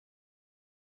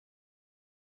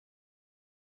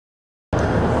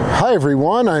Hi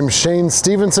everyone, I'm Shane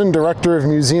Stevenson, Director of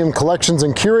Museum Collections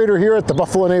and Curator here at the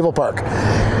Buffalo Naval Park.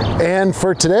 And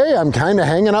for today, I'm kind of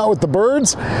hanging out with the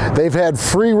birds. They've had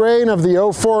free reign of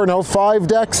the 04 and 05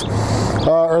 decks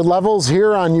or levels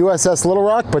here on USS Little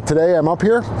Rock, but today I'm up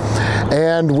here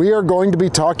and we are going to be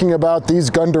talking about these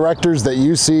gun directors that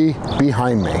you see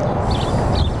behind me.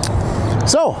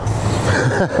 So,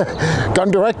 gun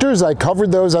directors, I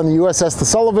covered those on the USS The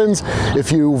Sullivans.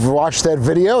 If you've watched that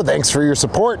video, thanks for your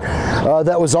support.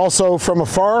 That was also from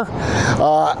afar.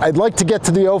 I'd like to get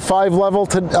to the 05 level,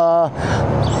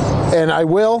 and I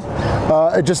will.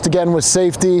 Just again with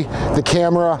safety, the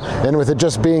camera, and with it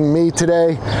just being me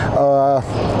today.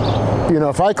 You know,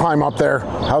 if I climb up there,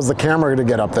 how's the camera going to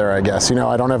get up there, I guess? You know,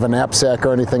 I don't have a knapsack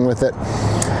or anything with it.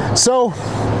 So,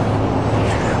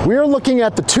 we are looking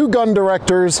at the two gun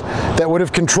directors that would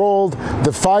have controlled the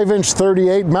 5-inch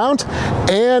 38 mount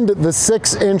and the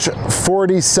 6-inch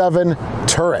 47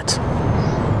 turret.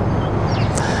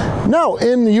 Now,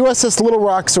 in the USS Little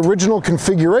Rock's original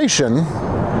configuration,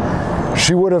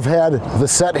 she would have had the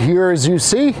set here as you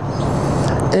see,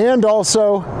 and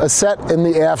also a set in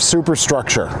the aft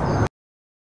superstructure.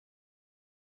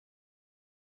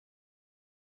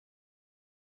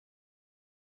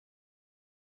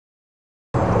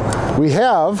 We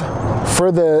have,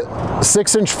 for the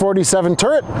 6-inch 47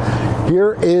 turret,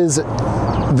 here is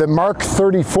the Mark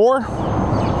 34,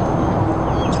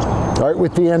 all right,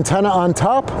 with the antenna on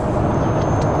top.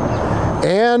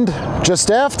 And just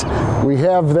aft, we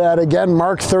have that again,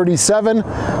 Mark 37,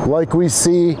 like we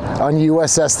see on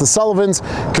USS The Sullivans,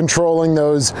 controlling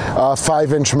those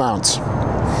 5-inch mounts.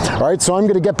 All right, so I'm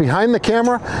gonna get behind the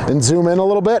camera and zoom in a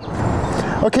little bit.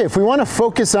 Okay, if we wanna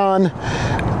focus on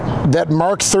that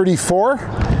Mark 34,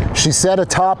 she sat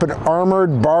atop an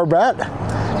armored barbette,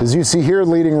 as you see here,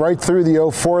 leading right through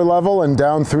the 04 level and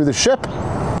down through the ship.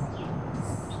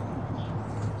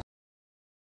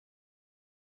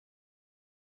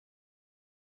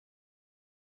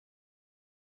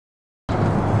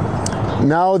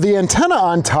 Now the antenna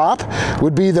on top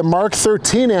would be the Mark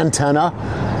 13 antenna,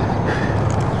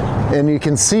 and you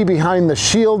can see behind the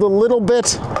shield a little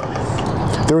bit.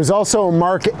 There was also a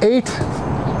Mark 8,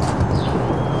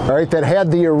 all right, that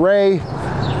had the array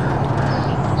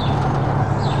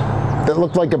that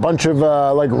looked like a bunch of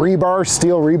like rebar,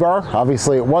 steel rebar.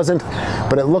 Obviously it wasn't,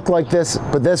 but it looked like this,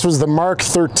 but this was the Mark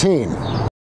 13.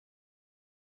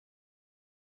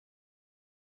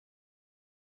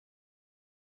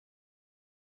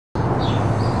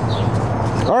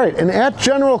 All right, and at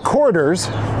general quarters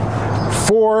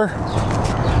for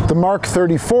the Mark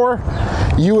 34,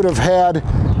 you would have had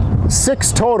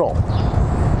 6 total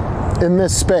in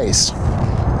this space.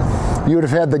 You would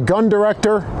have had the gun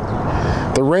director,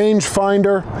 the range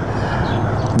finder,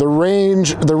 the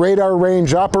radar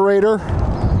range operator,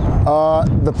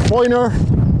 the pointer,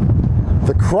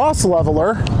 the cross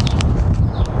leveler,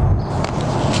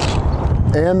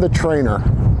 and the trainer.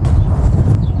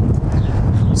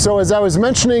 So as I was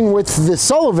mentioning with the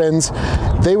Sullivans,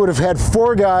 they would have had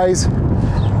 4 guys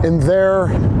in their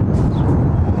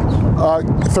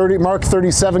Mark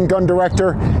 37 gun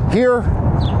director. Here,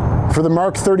 for the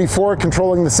Mark 34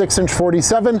 controlling the 6-inch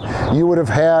 47, you would have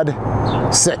had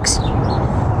 6.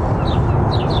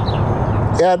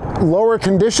 At lower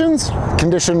conditions,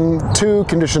 condition 2,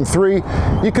 condition 3,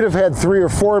 you could have had 3 or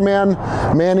 4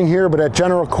 manning here, but at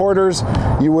general quarters,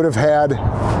 you would have had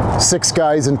 6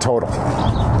 guys in total.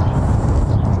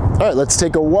 All right, let's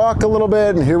take a walk a little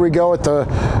bit, and here we go at the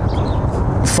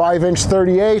 5-inch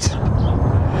 38,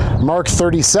 Mark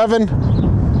 37,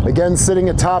 again sitting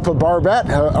atop a barbette,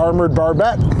 armored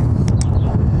barbette.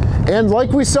 And like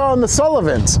we saw in the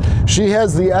Sullivans, she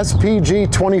has the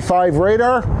SPG-25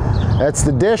 radar. That's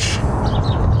the dish.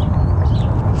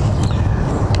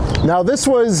 Now this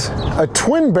was a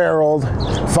twin-barreled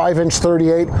 5-inch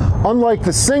 38, unlike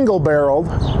the single-barreled.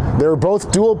 They're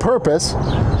both dual purpose,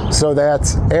 so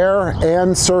that's air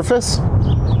and surface.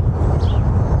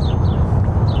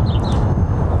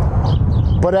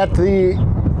 But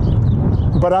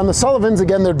on the Sullivans,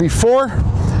 again, there'd be 4,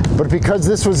 but because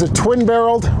this was a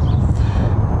twin-barreled,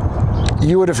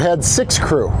 you would have had 6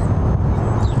 crew,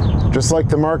 just like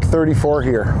the Mark 34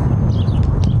 here.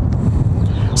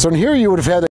 So in here you would have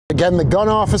had, again, the gun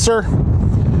officer,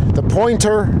 the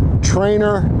pointer,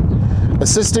 trainer,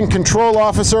 assistant control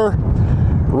officer,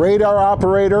 radar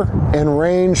operator, and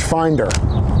range finder.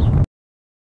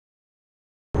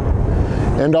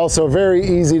 And also very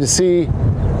easy to see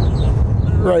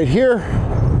right here,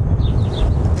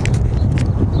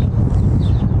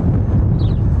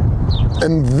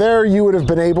 and there you would have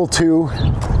been able to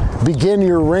begin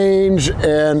your range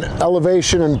and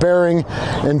elevation and bearing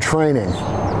and training.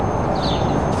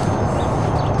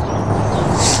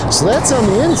 So that's on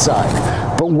the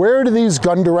inside, but where do these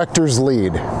gun directors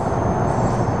lead?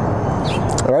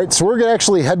 All right, so we're gonna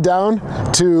actually head down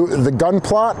to the gun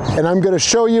plot, and I'm gonna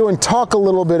show you and talk a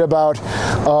little bit about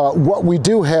what we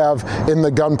do have in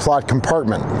the gun plot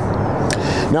compartment.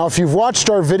 Now, if you've watched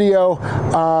our video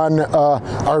on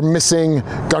our missing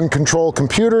gun control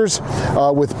computers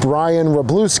with Brian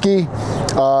Wroblewski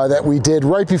that we did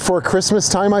right before Christmas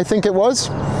time, I think it was,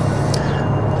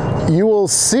 you will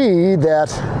see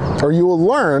that, or you will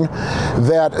learn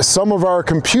that some of our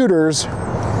computers,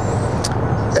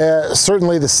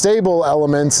 certainly the stable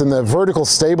elements and the vertical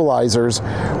stabilizers,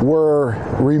 were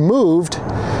removed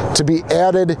to be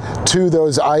added to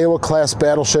those Iowa-class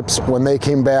battleships when they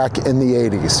came back in the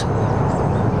 80s.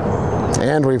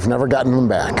 And we've never gotten them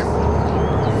back.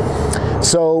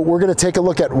 So we're going to take a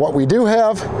look at what we do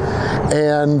have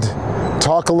and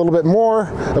talk a little bit more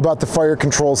about the fire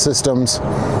control systems.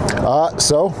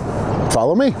 So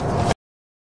follow me.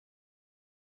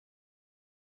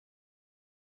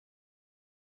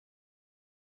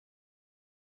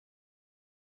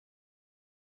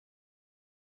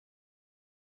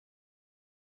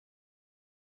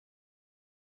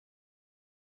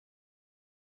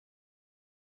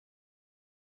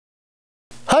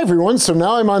 Hi everyone, so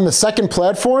now I'm on the second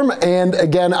platform, and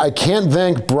again, I can't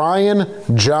thank Brian,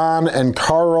 John, and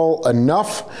Carl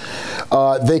enough.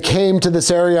 They came to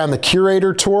this area on the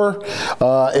curator tour.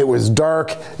 It was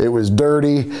dark, it was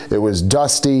dirty, it was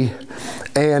dusty,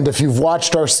 and if you've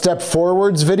watched our Step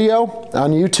Forwards video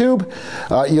on YouTube,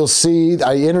 you'll see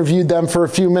I interviewed them for a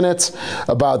few minutes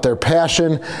about their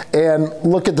passion, and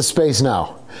look at the space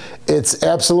now. It's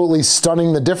absolutely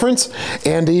stunning, the difference,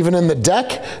 and even in the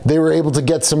deck, they were able to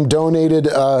get some donated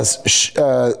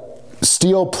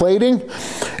steel plating,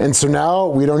 and so now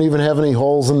we don't even have any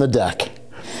holes in the deck.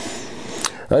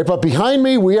 All right, but behind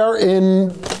me, we are in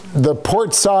the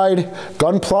port side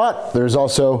gun plot. There's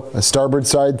also a starboard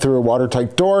side through a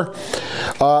watertight door,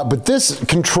 but this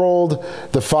controlled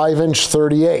the 5-inch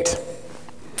 38.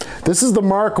 This is the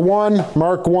Mark 1,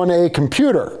 Mark 1A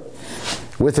computer,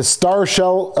 with a star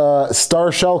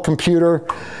shell computer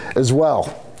as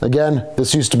well. Again,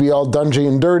 this used to be all dungy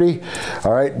and dirty,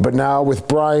 all right, but now with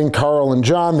Brian, Carl, and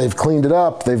John, they've cleaned it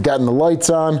up, they've gotten the lights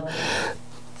on.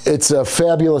 It's a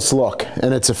fabulous look,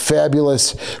 and it's a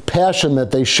fabulous passion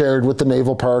that they shared with the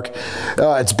Naval Park.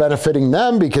 It's benefiting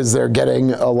them because they're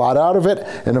getting a lot out of it,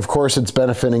 and of course it's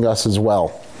benefiting us as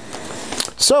well.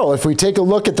 So if we take a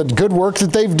look at the good work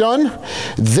that they've done,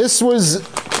 this was,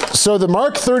 so the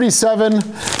Mark 37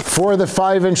 for the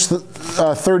 5-inch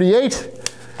 38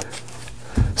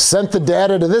 sent the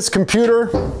data to this computer,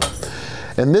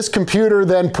 and this computer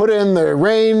then put in the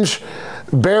range,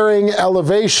 bearing,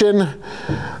 elevation,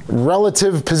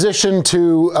 relative position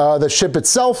to the ship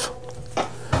itself,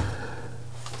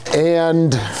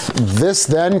 and this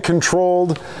then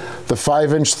controlled the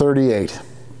 5-inch 38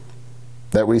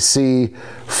 that we see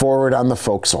forward on the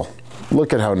forecastle.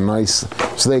 Look at how nice.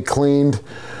 So they cleaned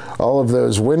all of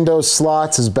those window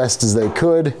slots as best as they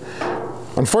could.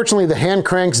 Unfortunately, the hand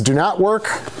cranks do not work.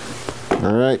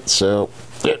 All right, so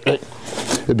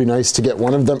it'd be nice to get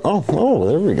one of them. Oh,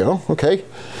 there we go, okay.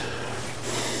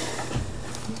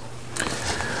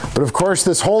 But of course,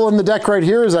 this hole in the deck right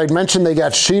here, as I'd mentioned, they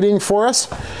got sheeting for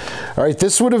us. All right,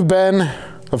 this would have been,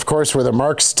 of course, with a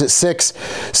Mark 6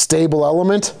 stable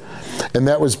element, and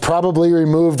that was probably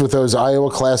removed with those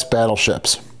Iowa-class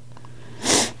battleships.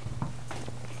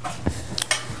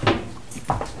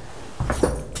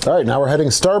 All right, now we're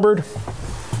heading starboard.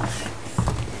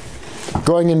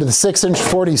 Going into the 6-inch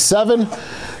 47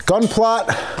 gun plot.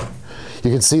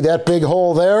 You can see that big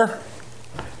hole there.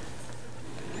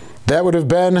 That would have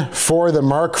been for the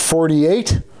Mark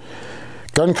 48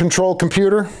 gun control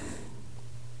computer.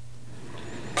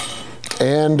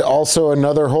 And also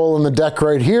another hole in the deck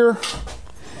right here,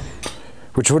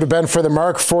 which would have been for the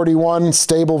Mark 41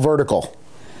 stable vertical,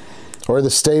 or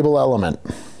the stable element.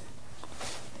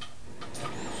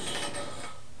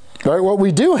 All right, what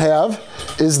we do have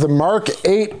is the Mark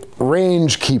 8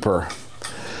 Rangekeeper.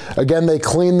 Again, they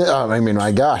cleaned the, I mean,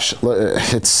 my gosh,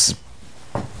 it's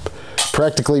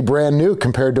practically brand new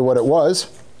compared to what it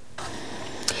was.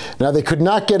 Now, they could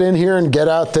not get in here and get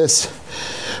out this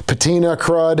patina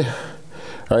crud,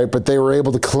 all right, but they were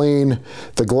able to clean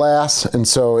the glass, and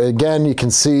so again, you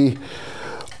can see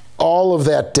all of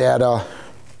that data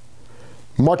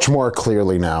much more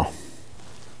clearly now.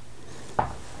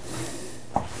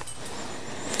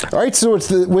 All right, so with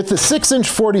the 6-inch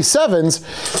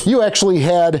 47s, you actually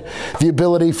had the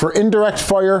ability for indirect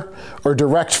fire or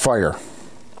direct fire.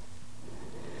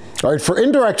 All right, for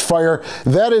indirect fire,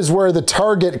 that is where the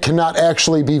target cannot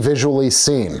actually be visually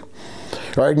seen.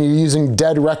 All right, and you're using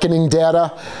dead reckoning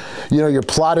data. You know, you're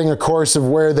plotting a course of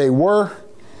where they were,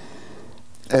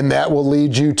 and that will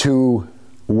lead you to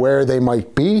where they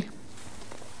might be.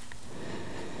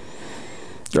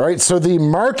 All right, so the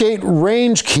Mark 8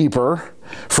 Rangekeeper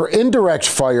for indirect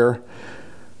fire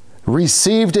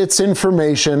received its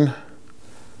information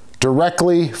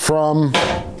directly from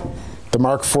the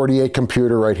Mark 48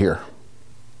 computer right here.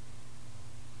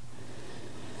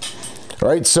 All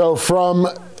right, so from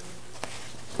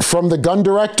the gun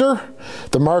director,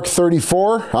 the Mark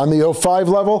 34 on the 05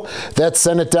 level, that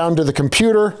sent it down to the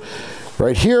computer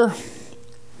right here.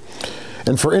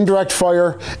 And for indirect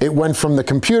fire, it went from the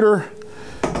computer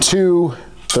to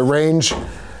the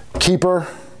Rangekeeper,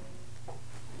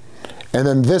 and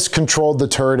then this controlled the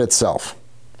turret itself.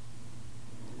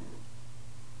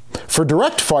 For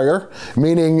direct fire,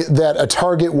 meaning that a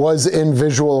target was in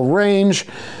visual range,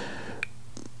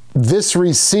 this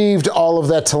received all of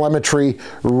that telemetry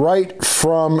right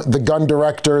from the gun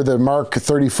director, the Mark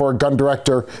 34 gun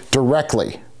director,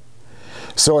 directly.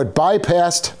 So it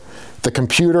bypassed the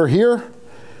computer here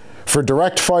for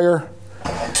direct fire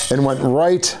and went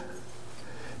right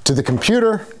to the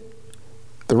computer,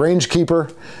 the Rangekeeper,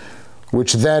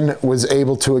 which then was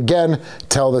able to again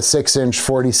tell the 6-inch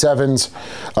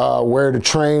 47s where to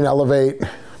train, elevate.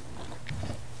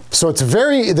 So it's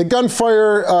the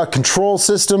gunfire control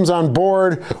systems on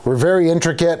board were very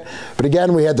intricate. But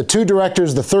again, we had the two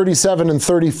directors, the 37 and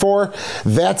 34.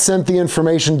 That sent the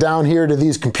information down here to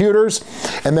these computers.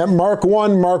 And that Mark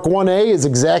 1, Mark 1A is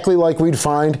exactly like we'd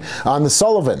find on the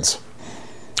Sullivans.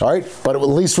 All right, but at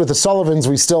least with the Sullivans,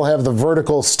 we still have the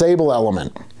vertical stable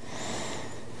element.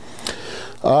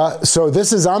 So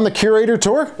this is on the Curator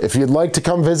Tour. If you'd like to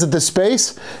come visit the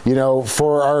space, you know,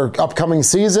 for our upcoming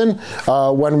season,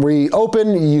 when we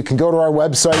open, you can go to our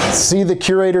website, see the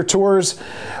Curator Tours,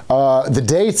 the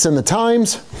dates and the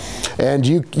times, and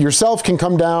you yourself can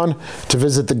come down to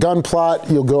visit the gun plot.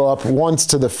 You'll go up once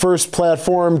to the first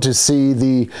platform to see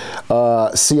the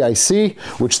CIC,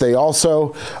 which they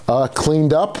also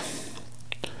cleaned up.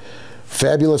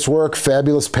 Fabulous work,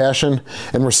 fabulous passion,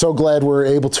 and we're so glad we're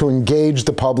able to engage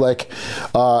the public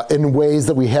in ways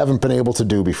that we haven't been able to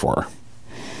do before.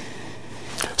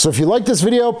 So if you like this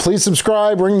video, please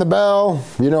subscribe, ring the bell,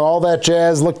 you know, all that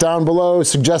jazz. Look down below,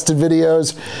 suggested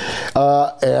videos,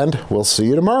 and we'll see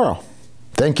you tomorrow.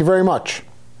 Thank you very much.